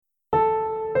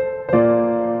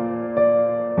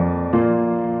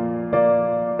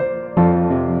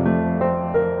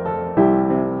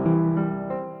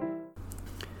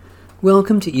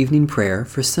Welcome to evening prayer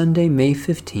for Sunday, May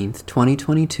 15th,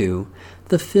 2022,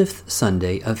 the fifth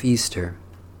Sunday of Easter.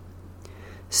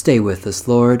 Stay with us,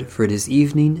 Lord, for it is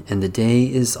evening and the day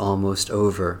is almost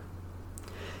over.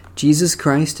 Jesus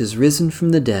Christ is risen from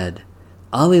the dead.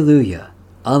 Alleluia,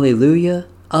 alleluia,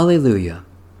 alleluia.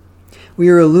 We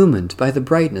are illumined by the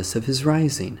brightness of his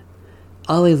rising.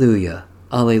 Alleluia,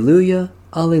 alleluia,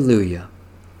 alleluia.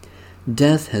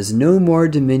 Death has no more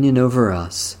dominion over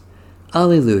us.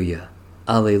 Alleluia,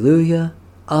 alleluia,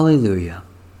 alleluia.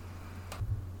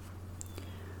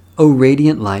 O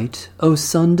radiant light, O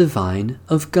Son divine,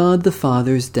 of God the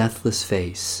Father's deathless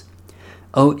face,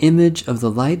 O image of the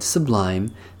light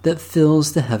sublime that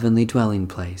fills the heavenly dwelling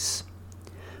place.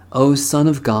 O Son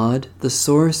of God, the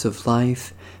source of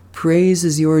life, praise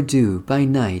is your due by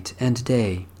night and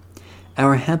day.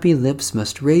 Our happy lips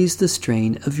must raise the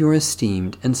strain of your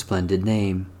esteemed and splendid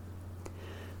name.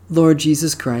 Lord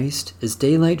Jesus Christ, as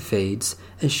daylight fades,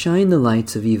 as shine the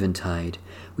lights of eventide,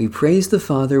 we praise the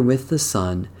Father with the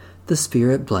Son, the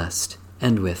Spirit blessed,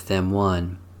 and with them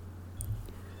one.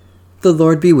 The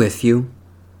Lord be with you.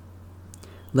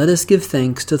 Let us give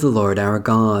thanks to the Lord our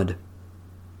God.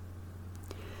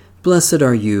 Blessed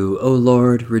are you, O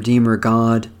Lord, Redeemer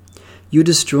God. You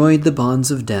destroyed the bonds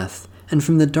of death, and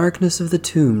from the darkness of the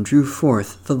tomb drew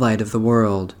forth the light of the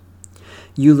world.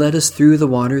 You led us through the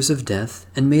waters of death,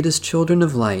 and made us children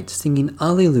of light, singing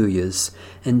alleluias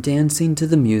and dancing to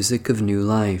the music of new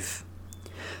life.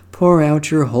 Pour out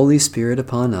your Holy Spirit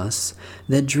upon us,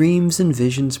 that dreams and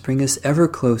visions bring us ever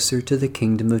closer to the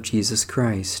kingdom of Jesus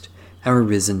Christ, our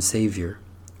risen Savior.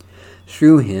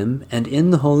 Through him and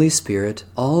in the Holy Spirit,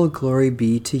 all glory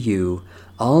be to you,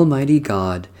 Almighty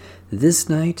God, this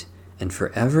night and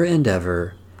forever and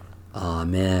ever.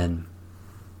 Amen.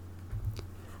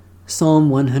 Psalm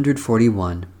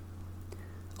 141.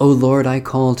 O Lord, I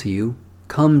call to you.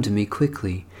 Come to me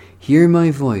quickly. Hear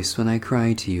my voice when I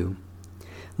cry to you.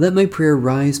 Let my prayer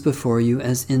rise before you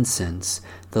as incense,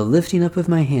 the lifting up of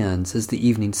my hands as the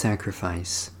evening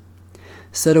sacrifice.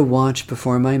 Set a watch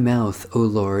before my mouth, O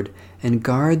Lord, and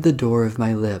guard the door of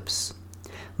my lips.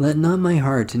 Let not my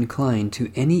heart incline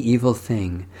to any evil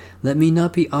thing. Let me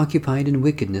not be occupied in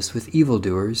wickedness with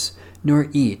evildoers, nor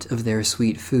eat of their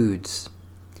sweet foods.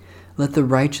 Let the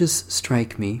righteous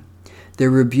strike me. Their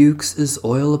rebukes as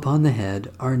oil upon the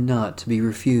head are not to be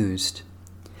refused.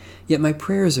 Yet my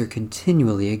prayers are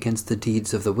continually against the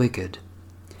deeds of the wicked.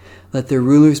 Let their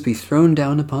rulers be thrown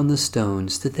down upon the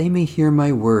stones, that they may hear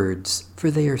my words, for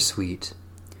they are sweet.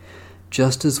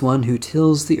 Just as one who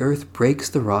tills the earth breaks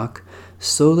the rock,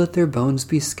 so let their bones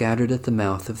be scattered at the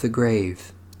mouth of the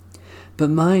grave. But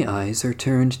my eyes are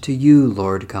turned to you,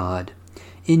 Lord God.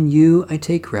 In you I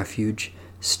take refuge.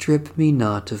 Strip me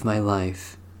not of my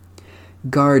life.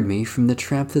 Guard me from the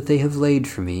trap that they have laid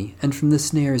for me, and from the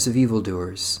snares of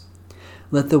evildoers.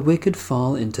 Let the wicked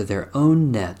fall into their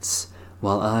own nets,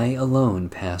 while I alone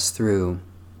pass through.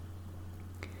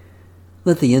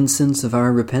 Let the incense of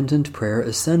our repentant prayer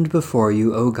ascend before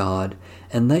you, O God,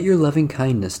 and let your loving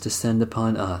kindness descend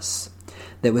upon us,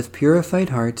 that with purified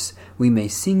hearts we may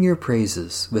sing your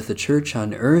praises with the church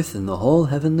on earth and the whole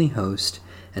heavenly host,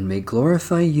 and may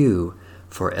glorify you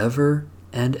forever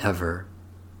and ever.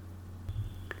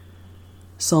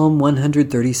 Psalm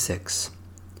 136.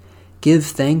 Give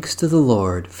thanks to the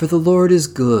Lord, for the Lord is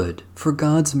good, for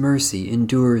God's mercy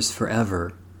endures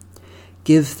forever.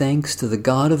 Give thanks to the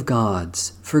God of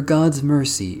gods, for God's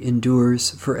mercy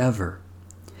endures forever.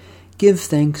 Give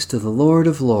thanks to the Lord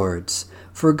of lords,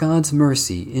 for God's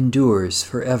mercy endures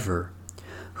forever.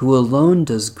 Who alone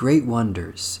does great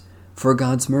wonders, for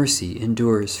God's mercy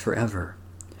endures forever.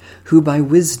 Who by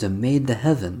wisdom made the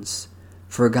heavens,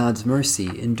 for God's mercy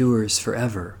endures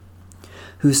forever.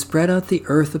 Who spread out the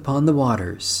earth upon the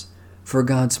waters, for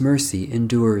God's mercy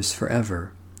endures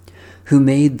forever. Who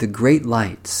made the great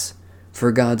lights,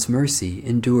 for God's mercy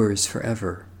endures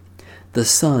forever. The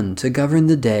sun to govern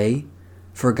the day,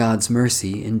 for God's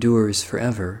mercy endures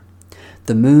forever.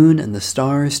 The moon and the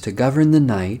stars to govern the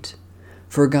night,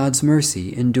 for God's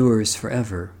mercy endures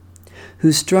forever.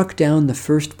 Who struck down the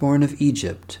firstborn of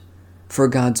Egypt, for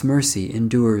God's mercy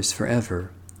endures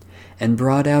forever, and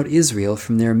brought out Israel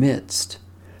from their midst,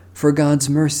 for God's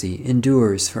mercy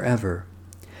endures forever.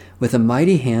 With a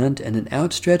mighty hand and an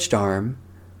outstretched arm,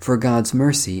 for God's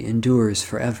mercy endures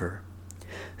forever.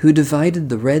 Who divided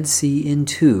the Red Sea in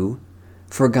two,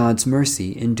 for God's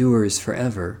mercy endures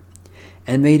forever,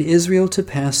 and made Israel to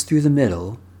pass through the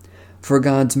middle, for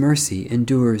God's mercy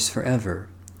endures forever,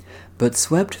 but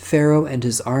swept Pharaoh and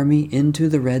his army into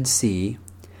the Red Sea,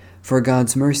 for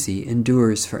God's mercy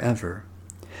endures forever,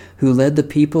 who led the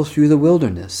people through the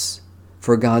wilderness,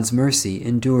 for God's mercy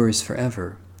endures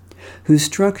forever. Who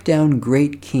struck down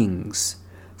great kings,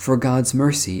 for God's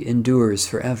mercy endures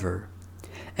forever.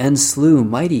 And slew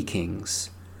mighty kings,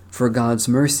 for God's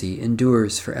mercy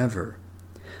endures forever.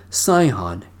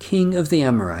 Sihon, king of the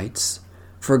Amorites,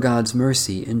 for God's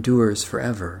mercy endures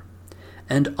forever.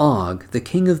 And Og, the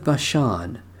king of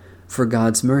Bashan, for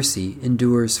God's mercy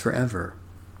endures forever.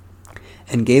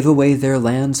 And gave away their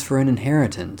lands for an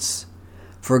inheritance,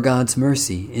 for God's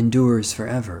mercy endures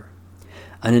forever.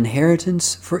 An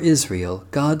inheritance for Israel,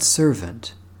 God's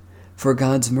servant, for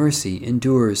God's mercy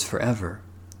endures forever.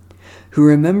 Who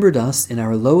remembered us in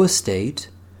our low estate,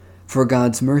 for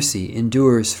God's mercy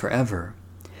endures forever.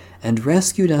 And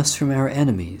rescued us from our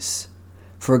enemies,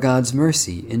 for God's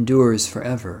mercy endures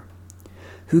forever.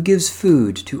 Who gives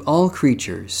food to all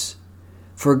creatures,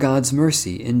 for God's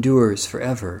mercy endures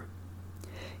forever.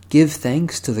 Give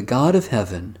thanks to the God of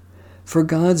heaven, for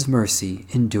God's mercy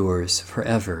endures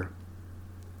forever.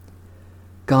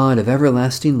 God of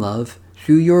everlasting love,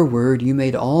 through your word you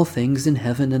made all things in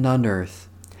heaven and on earth.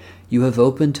 You have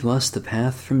opened to us the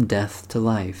path from death to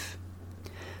life.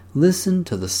 Listen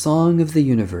to the song of the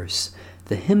universe,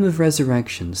 the hymn of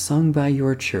resurrection sung by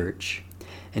your church,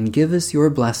 and give us your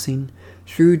blessing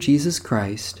through Jesus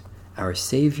Christ, our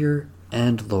Savior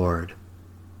and Lord.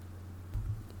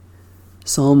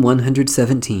 Psalm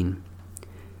 117.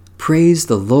 Praise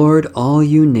the Lord, all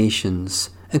you nations.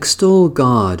 Extol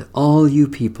God, all you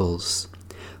peoples.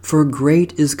 For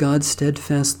great is God's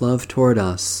steadfast love toward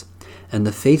us, and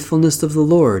the faithfulness of the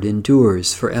Lord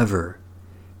endures forever.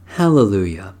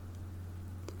 Hallelujah.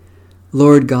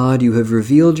 Lord God, you have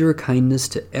revealed your kindness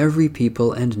to every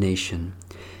people and nation.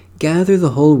 Gather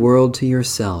the whole world to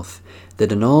yourself,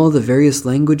 that in all the various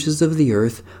languages of the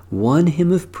earth one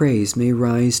hymn of praise may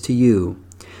rise to you,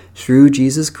 through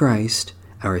Jesus Christ,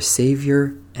 our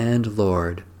Savior and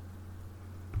Lord.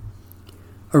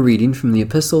 A reading from the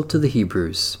Epistle to the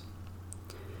Hebrews.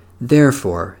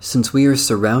 Therefore, since we are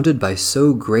surrounded by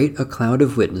so great a cloud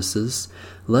of witnesses,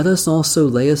 let us also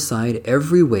lay aside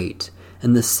every weight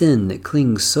and the sin that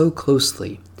clings so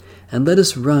closely, and let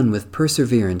us run with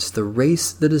perseverance the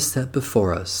race that is set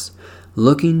before us,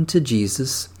 looking to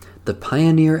Jesus, the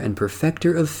pioneer and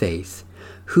perfecter of faith,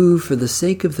 who, for the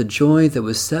sake of the joy that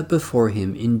was set before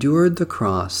him, endured the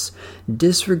cross,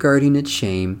 disregarding its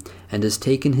shame, and has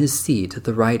taken his seat at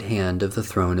the right hand of the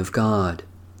throne of God.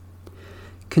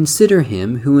 Consider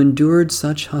him who endured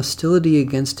such hostility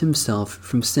against himself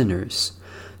from sinners,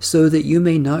 so that you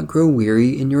may not grow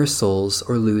weary in your souls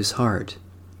or lose heart.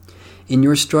 In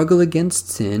your struggle against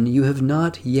sin you have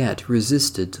not yet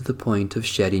resisted to the point of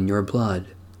shedding your blood.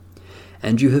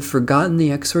 And you have forgotten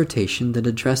the exhortation that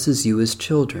addresses you as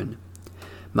children.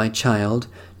 My child,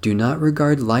 do not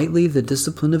regard lightly the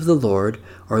discipline of the Lord,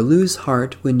 or lose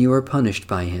heart when you are punished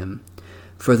by him.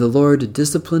 For the Lord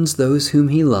disciplines those whom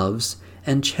he loves,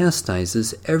 and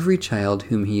chastises every child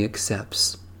whom he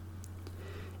accepts.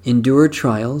 Endure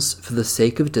trials for the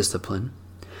sake of discipline.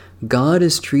 God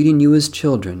is treating you as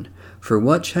children, for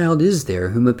what child is there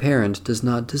whom a parent does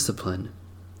not discipline?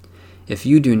 If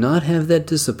you do not have that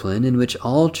discipline in which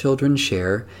all children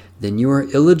share, then you are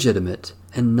illegitimate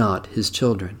and not his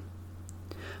children.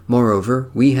 Moreover,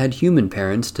 we had human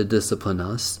parents to discipline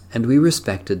us, and we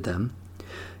respected them.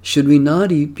 Should we not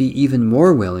be even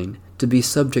more willing to be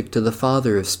subject to the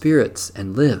Father of spirits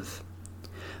and live?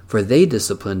 For they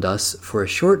disciplined us for a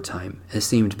short time, as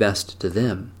seemed best to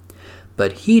them.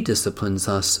 But he disciplines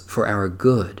us for our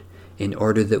good, in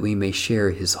order that we may share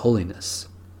his holiness.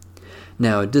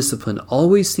 Now, discipline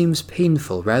always seems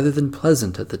painful rather than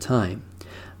pleasant at the time,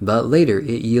 but later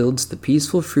it yields the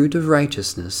peaceful fruit of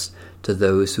righteousness to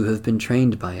those who have been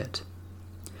trained by it.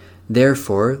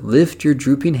 Therefore, lift your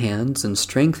drooping hands and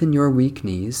strengthen your weak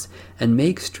knees, and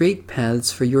make straight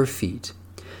paths for your feet,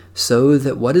 so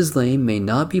that what is lame may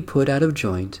not be put out of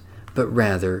joint, but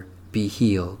rather be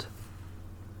healed.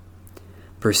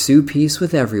 Pursue peace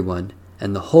with everyone,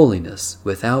 and the holiness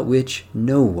without which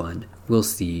no one will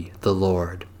see the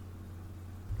Lord.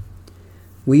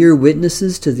 We are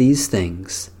witnesses to these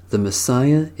things. The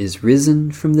Messiah is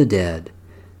risen from the dead.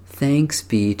 Thanks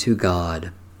be to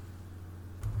God.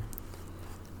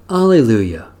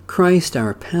 Alleluia! Christ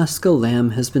our Paschal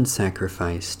Lamb has been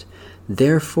sacrificed.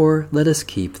 Therefore let us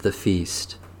keep the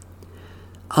feast.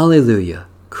 Alleluia!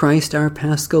 Christ our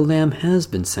Paschal Lamb has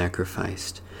been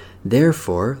sacrificed.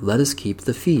 Therefore let us keep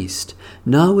the feast,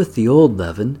 not with the old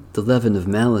leaven, the leaven of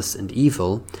malice and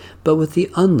evil, but with the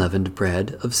unleavened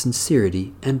bread of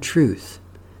sincerity and truth.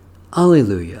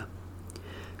 Alleluia!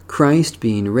 Christ,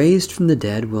 being raised from the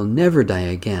dead, will never die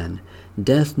again.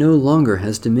 Death no longer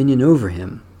has dominion over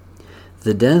him.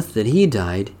 The death that he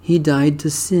died to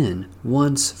sin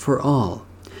once for all.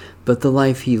 But the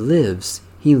life he lives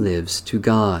to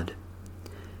God.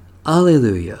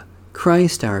 Alleluia!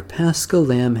 Christ our Paschal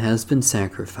Lamb has been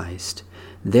sacrificed.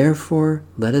 Therefore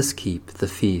let us keep the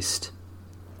feast.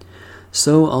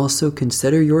 So also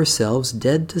consider yourselves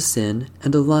dead to sin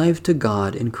and alive to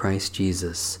God in Christ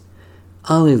Jesus.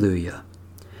 Alleluia!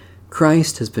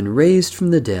 Christ has been raised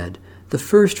from the dead, the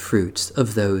first fruits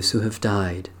of those who have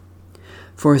died.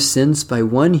 For since by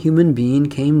one human being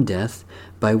came death,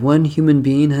 by one human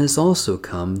being has also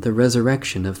come the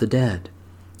resurrection of the dead.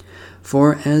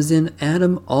 For as in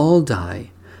Adam all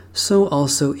die, so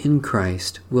also in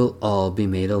Christ will all be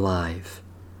made alive.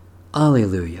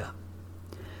 Alleluia!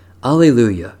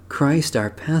 Alleluia! Christ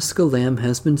our Paschal Lamb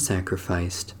has been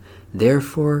sacrificed.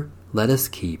 Therefore let us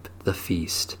keep the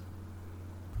feast.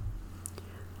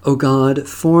 O God,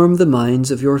 form the minds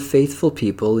of your faithful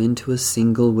people into a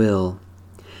single will.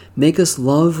 Make us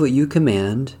love what you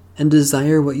command and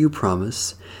desire what you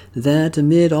promise, that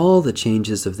amid all the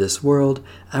changes of this world,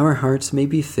 our hearts may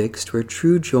be fixed where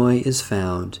true joy is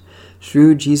found,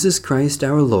 through Jesus Christ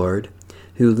our Lord,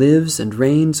 who lives and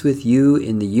reigns with you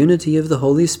in the unity of the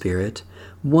Holy Spirit,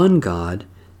 one God,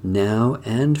 now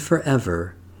and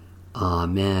forever.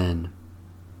 Amen.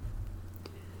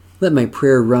 Let my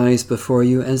prayer rise before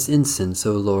you as incense,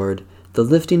 O Lord, the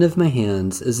lifting of my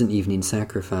hands as an evening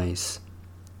sacrifice.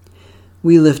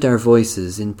 We lift our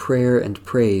voices in prayer and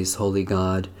praise, Holy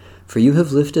God, for you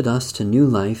have lifted us to new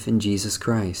life in Jesus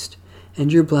Christ,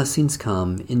 and your blessings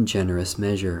come in generous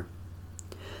measure.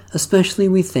 Especially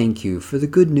we thank you for the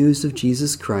good news of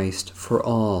Jesus Christ for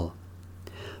all,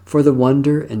 for the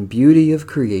wonder and beauty of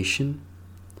creation,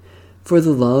 for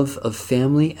the love of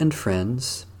family and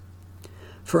friends,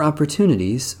 for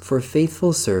opportunities for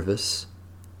faithful service,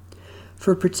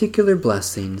 for particular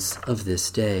blessings of this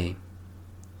day.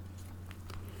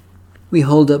 We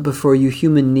hold up before you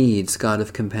human needs, God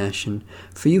of compassion,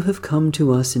 for you have come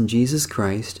to us in Jesus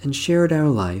Christ and shared our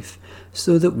life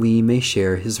so that we may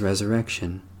share his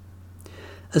resurrection.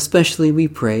 Especially we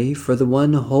pray for the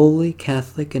one holy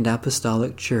Catholic and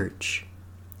Apostolic Church,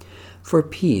 for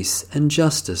peace and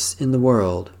justice in the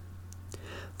world,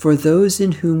 for those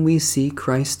in whom we see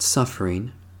Christ's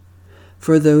suffering,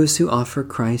 for those who offer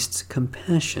Christ's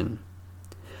compassion,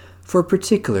 for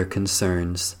particular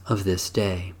concerns of this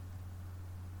day.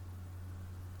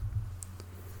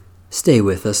 Stay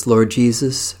with us, Lord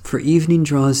Jesus, for evening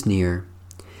draws near.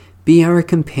 Be our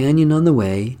companion on the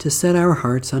way to set our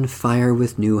hearts on fire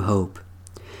with new hope.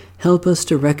 Help us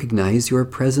to recognize your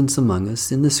presence among us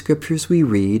in the scriptures we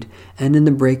read and in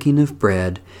the breaking of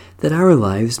bread, that our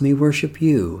lives may worship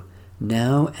you,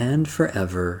 now and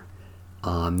forever.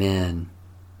 Amen.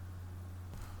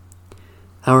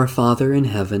 Our Father in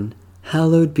heaven,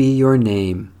 hallowed be your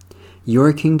name.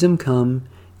 Your kingdom come,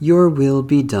 your will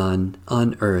be done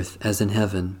on earth as in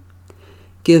heaven.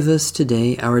 Give us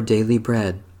today our daily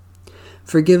bread.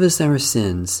 Forgive us our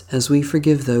sins as we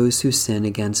forgive those who sin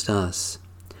against us.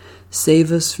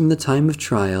 Save us from the time of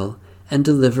trial and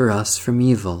deliver us from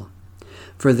evil.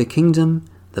 For the kingdom,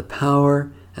 the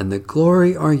power, and the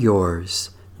glory are yours,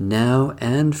 now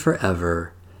and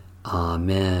forever.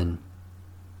 Amen.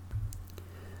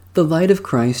 The light of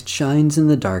Christ shines in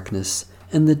the darkness,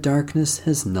 and the darkness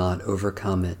has not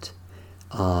overcome it.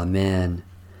 Amen.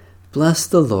 Bless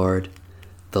the Lord.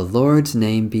 The Lord's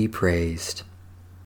name be praised.